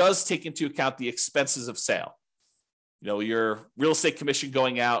 And it does take into account the expenses of sale. Your real estate commission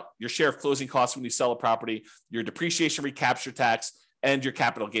going out, your share of closing costs when you sell a property, your depreciation recapture tax, and your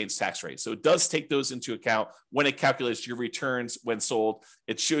capital gains tax rate. So it does take those into account when it calculates your returns when sold.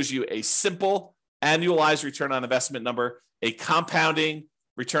 It shows you a simple annualized return on investment number, a compounding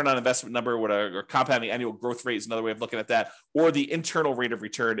return on investment number, or compounding annual growth rate is another way of looking at that, or the internal rate of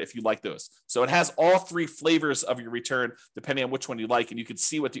return if you like those. So it has all three flavors of your return, depending on which one you like, and you can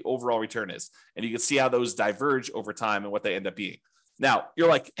see what the overall return is. And you can see how those diverge over time and what they end up being. Now, you're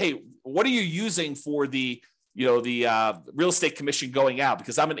like, hey, what are you using for the real estate commission going out?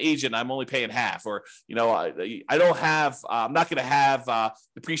 Because I'm an agent, I'm only paying half, or, I don't have, I'm not going to have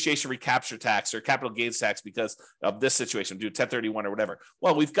depreciation recapture tax or capital gains tax because of this situation, do 1031 or whatever.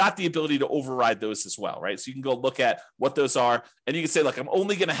 Well, we've got the ability to override those as well, right? So you can go look at what those are, and you can say, look, I'm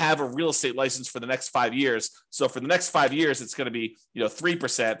only going to have a real estate license for the next 5 years. So for the next 5 years, it's going to be,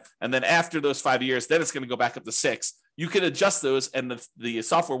 3%. And then after those 5 years, then it's going to go back up to 6%. You can adjust those, and the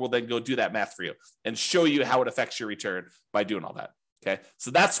software will then go do that math for you and show you how it affects your return by doing all that. Okay,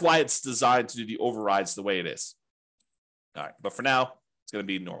 so that's why it's designed to do the overrides the way it is. All right, but for now, it's going to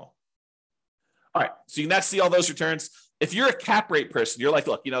be normal. All right, so you next see all those returns. If you're a cap rate person, you're like,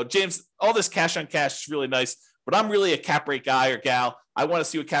 look, James, all this cash on cash is really nice, but I'm really a cap rate guy or gal. I want to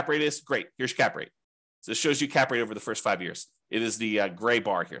see what cap rate is. Great, here's your cap rate. So it shows you cap rate over the first 5 years. It is the gray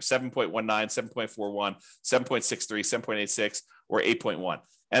bar here, 7.19, 7.41, 7.63, 7.86, or 8.1.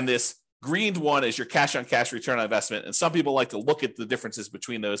 And this green one is your cash on cash return on investment. And some people like to look at the differences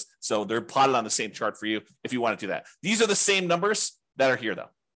between those. So they're plotted on the same chart for you if you want to do that. These are the same numbers that are here though,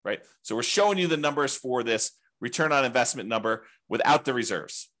 right? So we're showing you the numbers for this return on investment number without the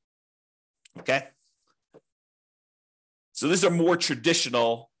reserves. Okay. So these are more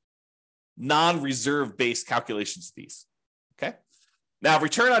traditional non-reserve based calculations of these. Okay. Now,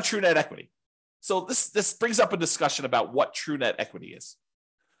 return on true net equity. So this brings up a discussion about what true net equity is.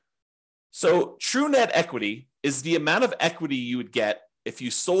 So true net equity is the amount of equity you would get if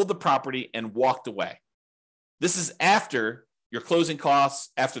you sold the property and walked away. This is after your closing costs,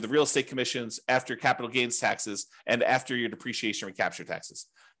 after the real estate commissions, after capital gains taxes, and after your depreciation recapture taxes.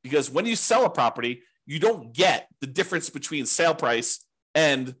 Because when you sell a property, you don't get the difference between sale price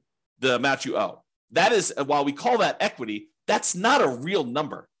and the amount you owe. That is, while we call that equity, that's not a real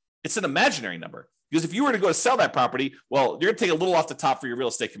number. It's an imaginary number. Because if you were to go to sell that property, well, you're going to take a little off the top for your real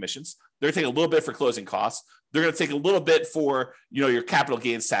estate commissions. They're going to take a little bit for closing costs. They're going to take a little bit for, your capital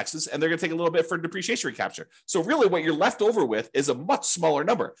gains taxes, and they're going to take a little bit for depreciation recapture. So really what you're left over with is a much smaller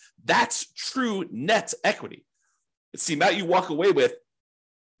number. That's true net equity. It's the amount you walk away with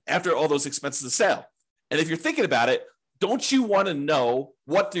after all those expenses of sale. And if you're thinking about it, don't you want to know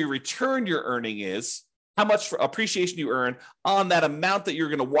what the return you're earning is, how much appreciation you earn on that amount that you're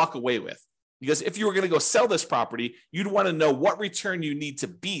going to walk away with? Because if you were going to go sell this property, you'd want to know what return you need to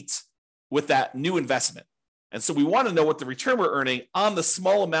beat with that new investment. And so we want to know what the return we're earning on the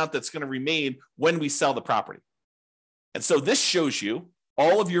small amount that's going to remain when we sell the property. And so this shows you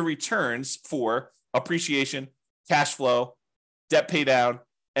all of your returns for appreciation, cash flow, debt pay down,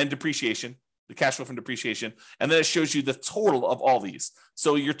 and depreciation, the cash flow from depreciation. And then it shows you the total of all these.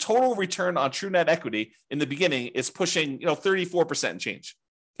 So your total return on true net equity in the beginning is pushing, 34% and change.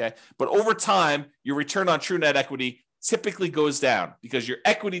 Okay. But over time, your return on true net equity typically goes down because your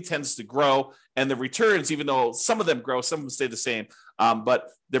equity tends to grow, and the returns, even though some of them grow, some of them stay the same, but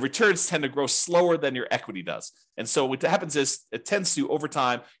the returns tend to grow slower than your equity does. And so what happens is it tends to, over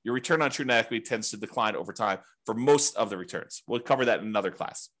time, your return on true net equity tends to decline over time for most of the returns. We'll cover that in another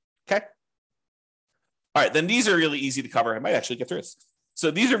class. Okay. All right. Then these are really easy to cover. I might actually get through this. So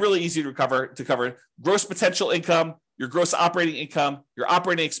these are really easy to cover gross potential income, your gross operating income, your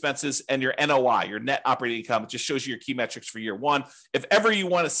operating expenses, and your NOI, your net operating income. It just shows you your key metrics for year one. If ever you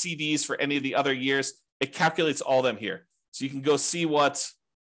want to see these for any of the other years, it calculates all of them here. So you can go see what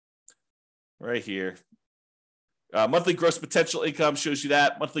right here. Monthly gross potential income shows you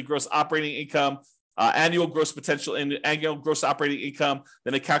that. Monthly gross operating income, annual gross potential and annual gross operating income.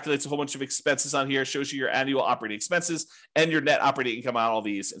 Then it calculates a whole bunch of expenses on here, shows you your annual operating expenses and your net operating income on all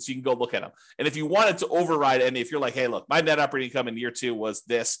these. And so you can go look at them. And if you wanted to override any, if you're like, hey, look, my net operating income in year two was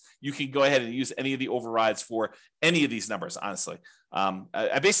this, you can go ahead and use any of the overrides for any of these numbers, honestly.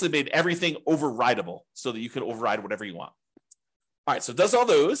 I basically made everything overrideable so that you could override whatever you want. All right, so it does all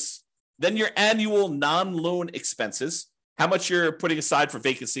those. Then your annual non-loan expenses, how much you're putting aside for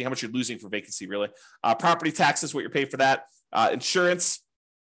vacancy, how much you're losing for vacancy, really. Property taxes, what you're paying for that. Insurance,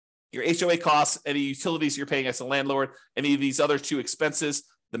 your HOA costs, any utilities you're paying as a landlord, any of these other two expenses,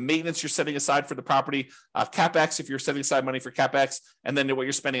 the maintenance you're setting aside for the property, CapEx, if you're setting aside money for CapEx, and then what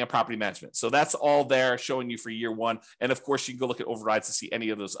you're spending on property management. So that's all there showing you for year one. And of course, you can go look at overrides to see any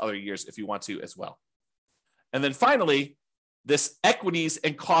of those other years if you want to as well. And then finally, this equities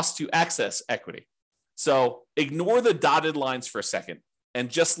and cost to access equity. So ignore the dotted lines for a second and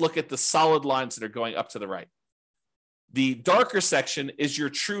just look at the solid lines that are going up to the right. The darker section is your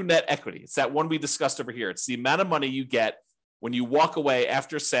true net equity. It's that one we discussed over here. It's the amount of money you get when you walk away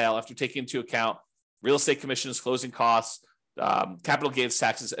after sale, after taking into account real estate commissions, closing costs, capital gains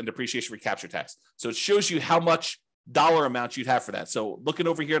taxes, and depreciation recapture tax. So it shows you how much dollar amount you'd have for that. So looking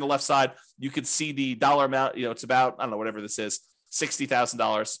over here on the left side, you can see the dollar amount. It's about, I don't know, whatever this is,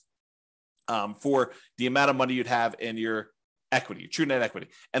 $60,000 for the amount of money you'd have in your equity, your true net equity.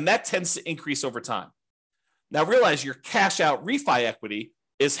 And that tends to increase over time. Now realize your cash out refi equity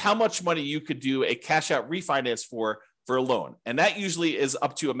is how much money you could do a cash out refinance for a loan. And that usually is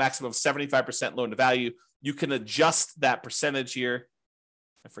up to a maximum of 75% loan to value. You can adjust that percentage here.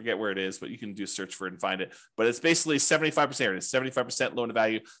 I forget where it is, but you can do a search for it and find it. But it's basically 75%. It's 75% loan to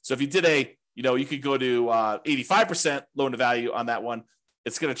value. So if you did you could go to 85% loan to value on that one.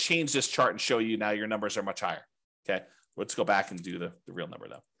 It's going to change this chart and show you now your numbers are much higher. Okay. Let's go back and do the real number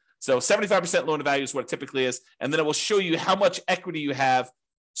though. So 75% loan to value is what it typically is. And then it will show you how much equity you have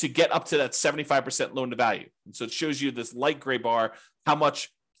to get up to that 75% loan to value. And so it shows you this light gray bar, how much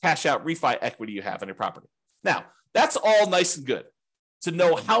cash out refi equity you have on your property. Now, that's all nice and good to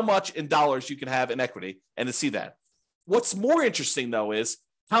know how much in dollars you can have in equity and to see that. What's more interesting though is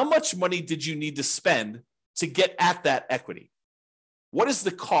how much money did you need to spend to get at that equity? What is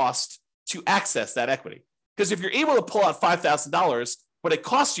the cost to access that equity? Because if you're able to pull out $5,000, but it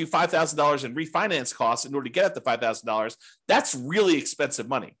costs you $5,000 in refinance costs in order to get at the $5,000, that's really expensive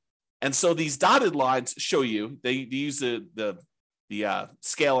money. And so these dotted lines show you, they use the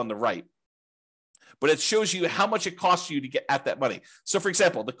scale on the right, but it shows you how much it costs you to get at that money. So for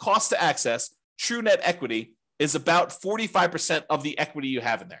example, the cost to access true net equity is about 45% of the equity you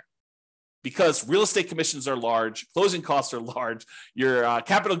have in there. Because real estate commissions are large, closing costs are large, your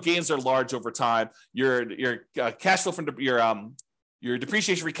capital gains are large over time, your cash flow from your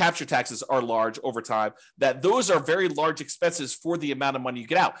depreciation recapture taxes are large over time, that those are very large expenses for the amount of money you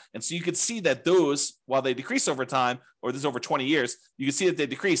get out. And so you can see that those, while they decrease over time, or this is over 20 years, you can see that they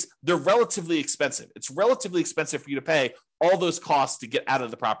decrease. They're relatively expensive. It's relatively expensive for you to pay all those costs to get out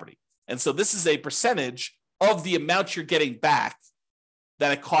of the property. And so this is a percentage of the amount you're getting back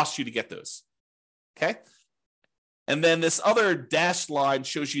that it costs you to get those. Okay. And then this other dashed line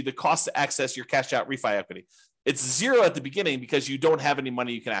shows you the cost to access your cash out refi equity. It's zero at the beginning because you don't have any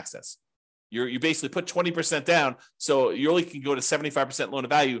money you can access. You basically put 20% down, so you only can go to 75% loan to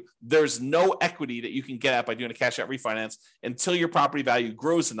value. There's no equity that you can get at by doing a cash out refinance until your property value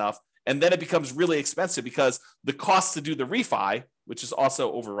grows enough. And then it becomes really expensive because the cost to do the refi, which is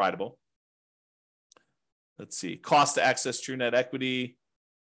also overridable. Let's see, cost to access true net equity.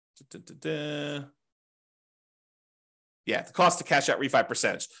 Yeah, the cost to cash out refi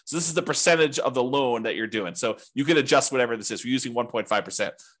percentage. So this is the percentage of the loan that you're doing. So you can adjust whatever this is. We're using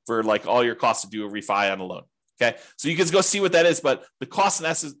 1.5% for like all your costs to do a refi on a loan. Okay, so you can go see what that is. But the cost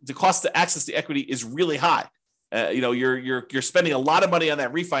to access the equity is really high. You're spending a lot of money on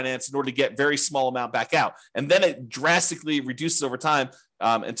that refinance in order to get very small amount back out, and then it drastically reduces over time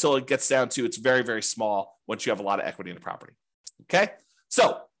until it gets down to it's very, very small once you have a lot of equity in the property. Okay,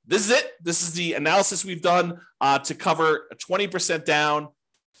 so this is it. This is the analysis we've done to cover a 20% down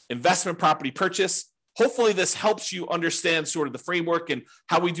investment property purchase. Hopefully this helps you understand sort of the framework and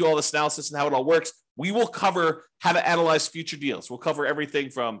how we do all this analysis and how it all works. We will cover how to analyze future deals. We'll cover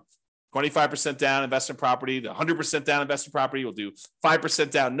everything from 25% down investment property to 100% down investment property. We'll do 5%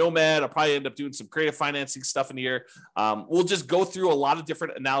 down Nomad. I'll probably end up doing some creative financing stuff in here. We'll just go through a lot of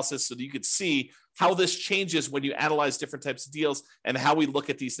different analysis so that you could see how this changes when you analyze different types of deals and how we look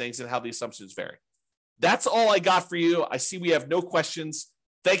at these things and how the assumptions vary. That's all I got for you. I see we have no questions.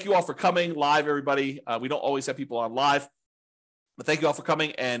 Thank you all for coming live, everybody. We don't always have people on live, but thank you all for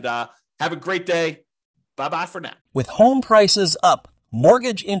coming and have a great day. Bye-bye for now. With home prices up,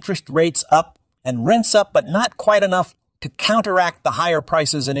 mortgage interest rates up, and rents up, but not quite enough to counteract the higher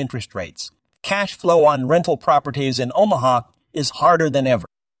prices and interest rates, cash flow on rental properties in Omaha is harder than ever.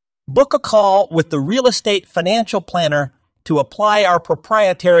 Book a call with the Real Estate Financial Planner to apply our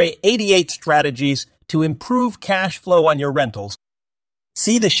proprietary 88 strategies to improve cash flow on your rentals.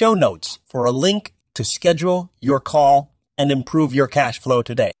 See the show notes for a link to schedule your call and improve your cash flow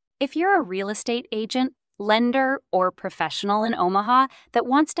today. If you're a real estate agent, lender, or professional in Omaha that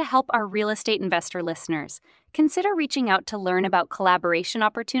wants to help our real estate investor listeners, consider reaching out to learn about collaboration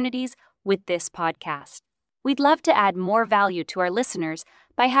opportunities with this podcast. We'd love to add more value to our listeners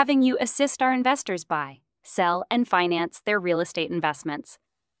by having you assist our investors buy, sell, and finance their real estate investments.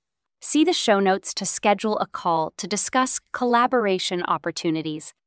 See the show notes to schedule a call to discuss collaboration opportunities.